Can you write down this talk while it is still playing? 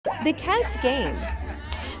The couch game.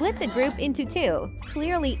 Split the group into two,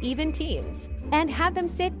 clearly even teams, and have them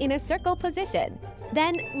sit in a circle position.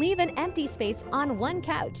 Then leave an empty space on one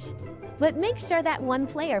couch. But make sure that one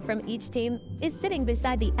player from each team is sitting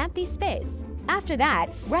beside the empty space. After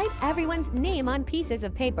that, write everyone's name on pieces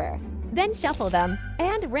of paper. Then shuffle them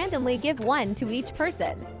and randomly give one to each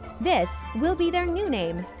person. This will be their new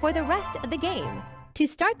name for the rest of the game. To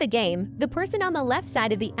start the game, the person on the left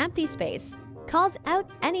side of the empty space calls out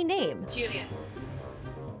any name. Julian.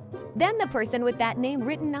 Then the person with that name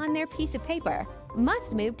written on their piece of paper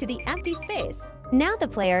must move to the empty space. Now the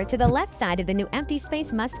player to the left side of the new empty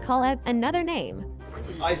space must call out another name.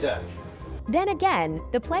 Isaac. Then again,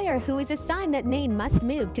 the player who is assigned that name must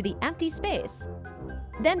move to the empty space.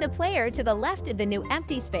 Then the player to the left of the new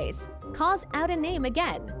empty space calls out a name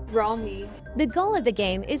again. Rami. The goal of the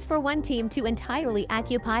game is for one team to entirely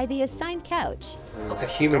occupy the assigned couch. It's a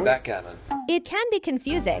human backgammon. It can be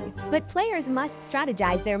confusing, but players must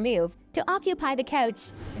strategize their move to occupy the couch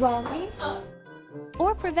Rami.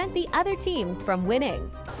 or prevent the other team from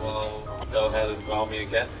winning. Well, go ahead and call me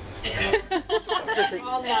again.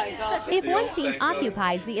 Oh my god. If one team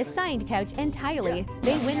occupies the assigned couch entirely,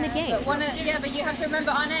 they win the game. But you have to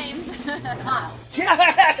remember our names.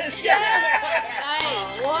 Yes!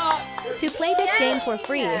 What? To play this game for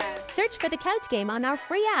free, search for the couch game on our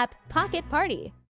free app, Pocket Party.